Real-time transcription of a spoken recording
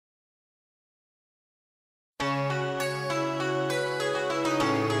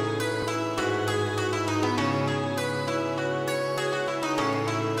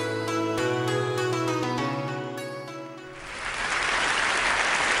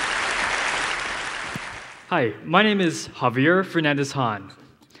Hi, my name is Javier Fernandez-Han.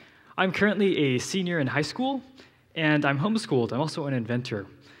 I'm currently a senior in high school, and I'm homeschooled. I'm also an inventor.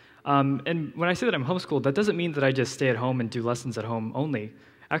 And when I say that I'm homeschooled, that doesn't mean that I just stay at home and do lessons at home only.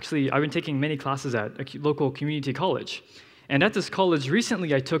 Actually, I've been taking many classes at a local community college. And at this college,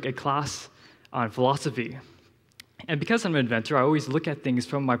 recently I took a class on philosophy. And because I'm an inventor, I always look at things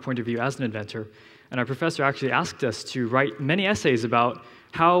from my point of view as an inventor. And our professor actually asked us to write many essays about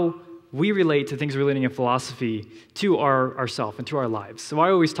how we relate to things relating in philosophy to ourselves and to our lives. So I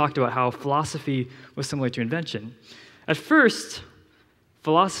always talked about how philosophy was similar to invention. At first,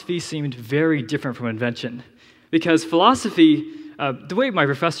 philosophy seemed very different from invention, because philosophy, the way my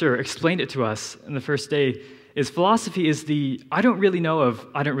professor explained it to us in the first day, is philosophy is the I don't really know of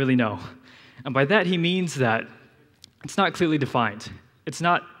I don't really know. And by that he means that it's not clearly defined. It's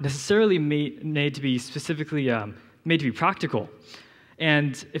not necessarily made to be specifically made to be practical.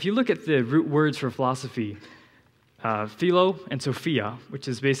 And if you look at the root words for philosophy, philo and sophia, which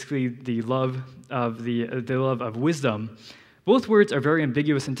is basically the love of wisdom, both words are very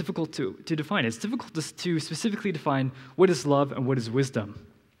ambiguous and difficult to define. It's difficult to specifically define what is love and what is wisdom.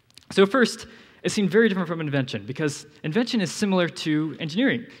 So first, it seemed very different from invention, because invention is similar to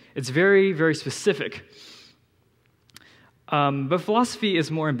engineering. It's very, very specific. But philosophy is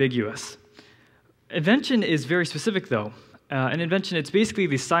more ambiguous. Invention is very specific, though. An invention, it's basically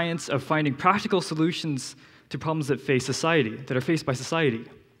the science of finding practical solutions to problems that are faced by society.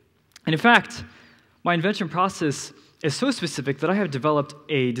 And in fact, my invention process is so specific that I have developed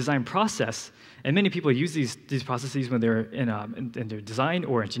a design process, and many people use these processes when they're in their design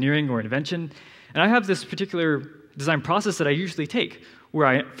or engineering or invention. And I have this particular design process that I usually take, where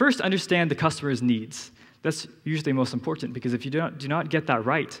I first understand the customer's needs. That's usually most important, because if you do not get that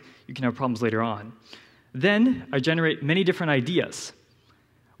right, you can have problems later on. Then I generate many different ideas.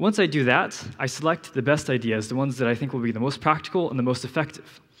 Once I do that, I select the best ideas, the ones that I think will be the most practical and the most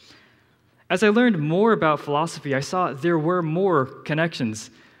effective. As I learned more about philosophy, I saw there were more connections.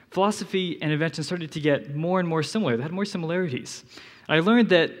 Philosophy and invention started to get more and more similar. They had more similarities. I learned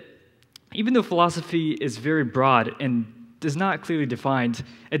that even though philosophy is very broad and is not clearly defined,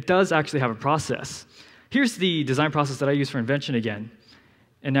 it does actually have a process. Here's the design process that I use for invention again.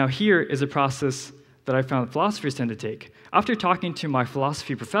 And now here is a process that I found philosophers tend to take. After talking to my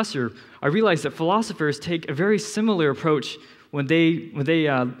philosophy professor, I realized that philosophers take a very similar approach when they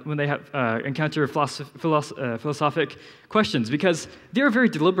encounter philosophic questions, because they're very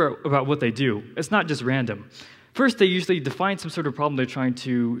deliberate about what they do. It's not just random. First, they usually define some sort of problem they're trying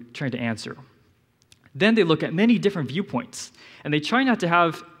to answer. Then they look at many different viewpoints, and they try not to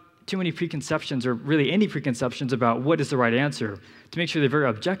have too many preconceptions, or really any preconceptions, about what is the right answer, to make sure they're very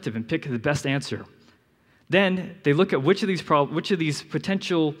objective and pick the best answer. Then they look at which of these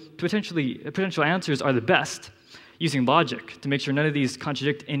potential answers are the best, using logic to make sure none of these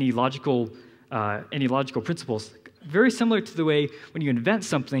contradict any logical principles. Very similar to the way when you invent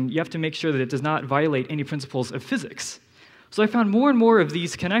something, you have to make sure that it does not violate any principles of physics. So I found more and more of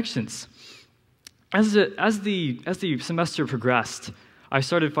these connections. As the semester progressed, I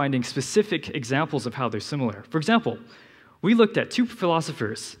started finding specific examples of how they're similar. For example, we looked at two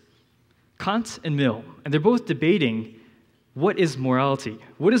philosophers, Kant and Mill, and they're both debating what is morality,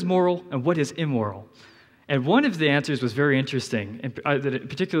 what is moral, and what is immoral. And one of the answers was very interesting, and that it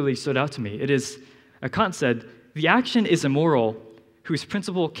particularly stood out to me. It is, Kant said, the action is immoral whose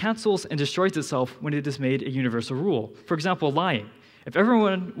principle cancels and destroys itself when it is made a universal rule. For example, lying. If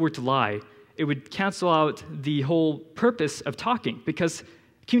everyone were to lie, it would cancel out the whole purpose of talking, because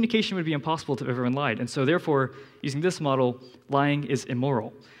communication would be impossible if everyone lied. And so therefore, using this model, lying is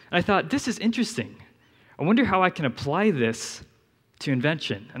immoral. And I thought, this is interesting. I wonder how I can apply this to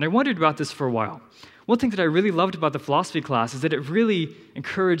invention. And I wondered about this for a while. One thing that I really loved about the philosophy class is that it really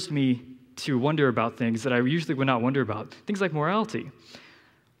encouraged me to wonder about things that I usually would not wonder about, things like morality.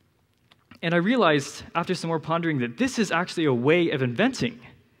 And I realized, after some more pondering, that this is actually a way of inventing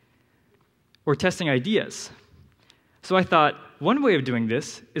or testing ideas. So I thought, one way of doing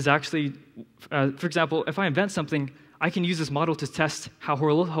this is actually, for example, if I invent something, I can use this model to test how it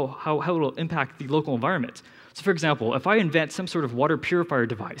will impact the local environment. So for example, if I invent some sort of water purifier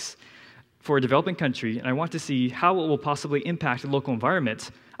device for a developing country, and I want to see how it will possibly impact the local environment,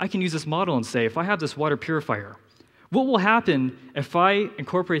 I can use this model and say, if I have this water purifier, what will happen if I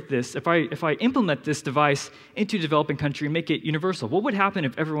incorporate this, if I implement this device into a developing country and make it universal? What would happen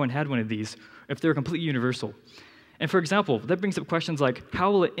if everyone had one of these, if they're completely universal? And for example, that brings up questions like,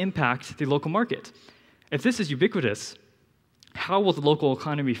 how will it impact the local market? If this is ubiquitous, how will the local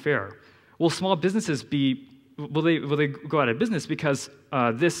economy fare? Will small businesses will they go out of business because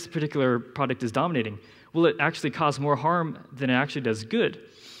this particular product is dominating? Will it actually cause more harm than it actually does good?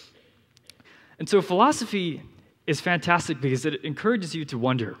 And so philosophy is fantastic because it encourages you to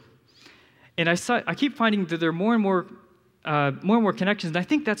wonder. And I keep finding that there are more and more connections, and I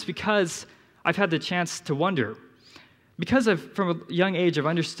think that's because I've had the chance to wonder. Because from a young age, I've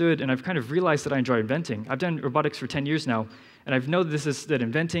understood and I've kind of realized that I enjoy inventing. I've done robotics for 10 years now, and I've known that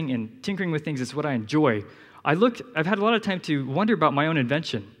inventing and tinkering with things is what I enjoy. I've had a lot of time to wonder about my own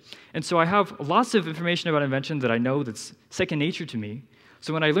invention. And so I have lots of information about invention that I know that's second nature to me.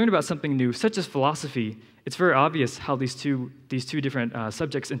 So when I learn about something new, such as philosophy, it's very obvious how these two different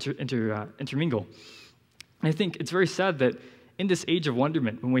subjects intermingle. And I think it's very sad that in this age of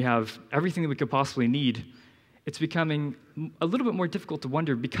wonderment, when we have everything that we could possibly need, it's becoming a little bit more difficult to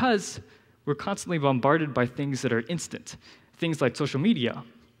wonder because we're constantly bombarded by things that are instant. Things like social media,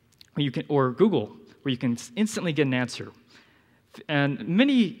 or Google, where you can instantly get an answer. And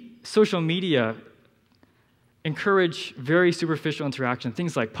many social media encourage very superficial interaction,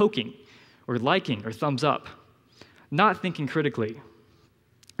 things like poking, or liking, or thumbs up, not thinking critically,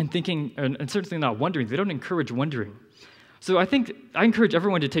 and certainly not wondering. They don't encourage wondering. So I encourage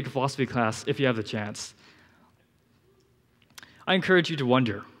everyone to take a philosophy class if you have the chance. I encourage you to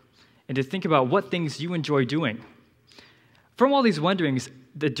wonder and to think about what things you enjoy doing. From all these wonderings,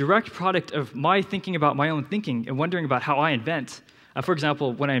 the direct product of my thinking about my own thinking and wondering about how I invent. For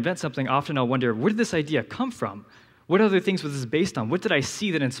example, when I invent something, often I'll wonder, where did this idea come from? What other things was this based on? What did I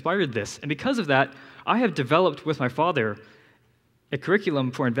see that inspired this? And because of that, I have developed with my father a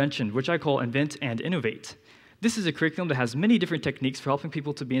curriculum for invention, which I call Invent and Innovate. This is a curriculum that has many different techniques for helping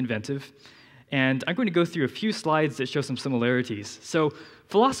people to be inventive. And I'm going to go through a few slides that show some similarities. So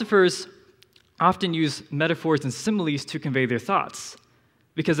philosophers often use metaphors and similes to convey their thoughts,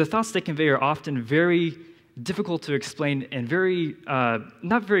 because the thoughts they convey are often very difficult to explain and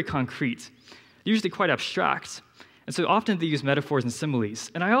not very concrete, usually quite abstract. And so often they use metaphors and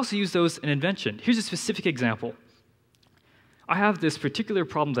similes. And I also use those in invention. Here's a specific example. I have this particular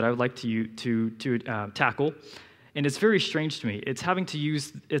problem that I would like to tackle, and it's very strange to me. It's having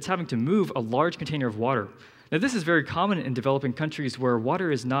to move a large container of water. Now, this is very common in developing countries where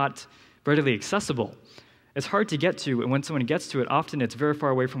water is not readily accessible. It's hard to get to, and when someone gets to it, often it's very far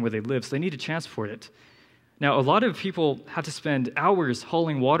away from where they live, so they need to transport it. Now, a lot of people have to spend hours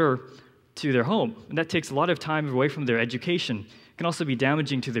hauling water to their home, and that takes a lot of time away from their education. It can also be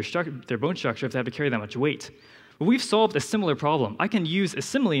damaging to their bone structure if they have to carry that much weight. But we've solved a similar problem. I can use a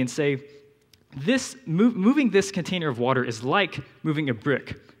simile and say, moving this container of water is like moving a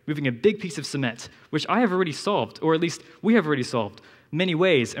brick, moving a big piece of cement, which I have already solved, or at least we have already solved, many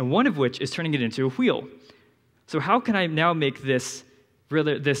ways, and one of which is turning it into a wheel. So how can I now make this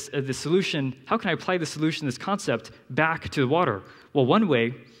solution, how can I apply the solution, this concept, back to the water? Well, one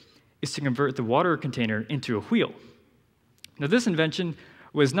way is to convert the water container into a wheel. Now, this invention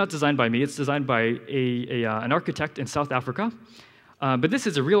was not designed by me. It's designed by an architect in South Africa. But this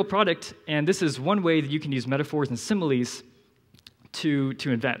is a real product, and this is one way that you can use metaphors and similes to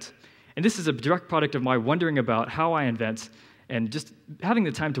invent. And this is a direct product of my wondering about how I invent and just having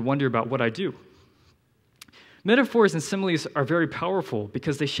the time to wonder about what I do. Metaphors and similes are very powerful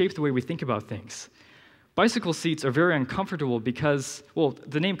because they shape the way we think about things. Bicycle seats are very uncomfortable because, well,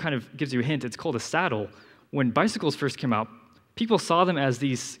 the name kind of gives you a hint. It's called a saddle. When bicycles first came out, people saw them as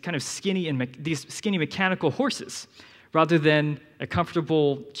these kind of skinny mechanical horses, rather than a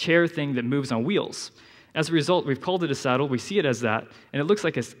comfortable chair thing that moves on wheels. As a result, we've called it a saddle. We see it as that, and it looks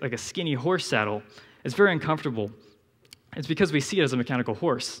like a skinny horse saddle. It's very uncomfortable. It's because we see it as a mechanical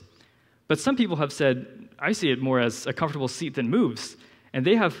horse. But some people have said, I see it more as a comfortable seat that moves. And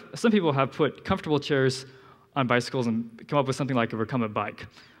some people have put comfortable chairs on bicycles and come up with something like a recumbent bike.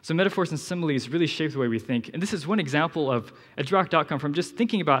 So metaphors and similes really shape the way we think. And this is one example of a direct outcome from just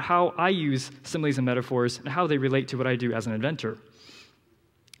thinking about how I use similes and metaphors and how they relate to what I do as an inventor.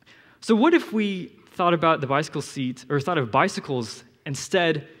 So what if we thought about the bicycle seat, or thought of bicycles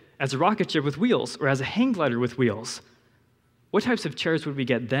instead as a rocket ship with wheels, or as a hang glider with wheels? What types of chairs would we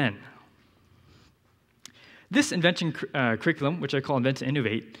get then? This invention curriculum, which I call Invent and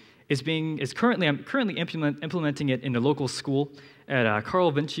Innovate, I'm currently implementing it in a local school at Carl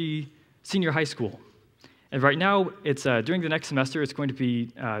Vinci Senior High School. And right now, it's during the next semester, it's going to be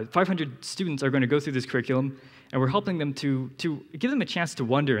 500 students are going to go through this curriculum, and we're helping them to give them a chance to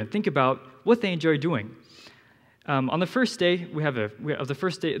wonder and think about what they enjoy doing. On the first day,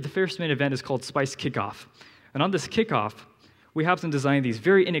 the first main event is called Spice Kickoff. And on this kickoff, we have them design these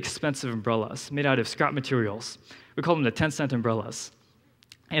very inexpensive umbrellas made out of scrap materials. We call them the 10-cent umbrellas.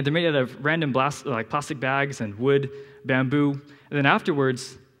 And they're made out of random like plastic bags and wood, bamboo. And then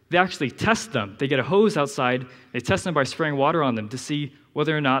afterwards, they actually test them. They get a hose outside, they test them by spraying water on them to see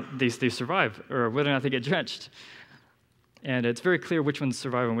whether or not they survive, or whether or not they get drenched. And it's very clear which ones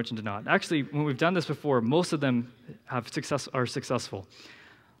survive and which ones do not. Actually, when we've done this before, most of them are successful.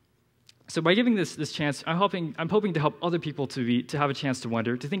 So by giving this chance, I'm hoping to help other people to have a chance to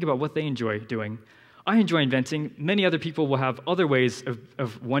wonder, to think about what they enjoy doing. I enjoy inventing. Many other people will have other ways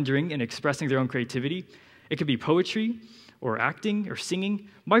of wondering and expressing their own creativity. It could be poetry, or acting, or singing.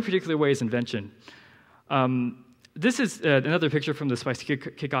 My particular way is invention. This is another picture from the Spice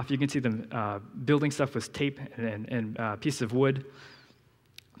Kickoff. You can see them building stuff with tape and pieces of wood.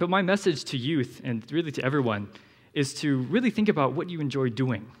 But my message to youth, and really to everyone, is to really think about what you enjoy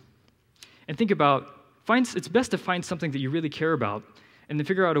doing. And think about, it's best to find something that you really care about, and then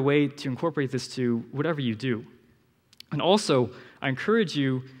figure out a way to incorporate this to whatever you do. And also, I encourage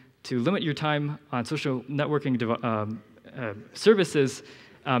you to limit your time on social networking services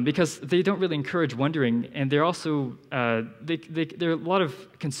because they don't really encourage wondering, and they're also they're a lot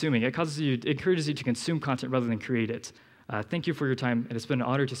of consuming. It encourages you to consume content rather than create it. Thank you for your time, and it's been an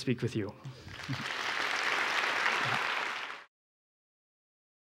honor to speak with you.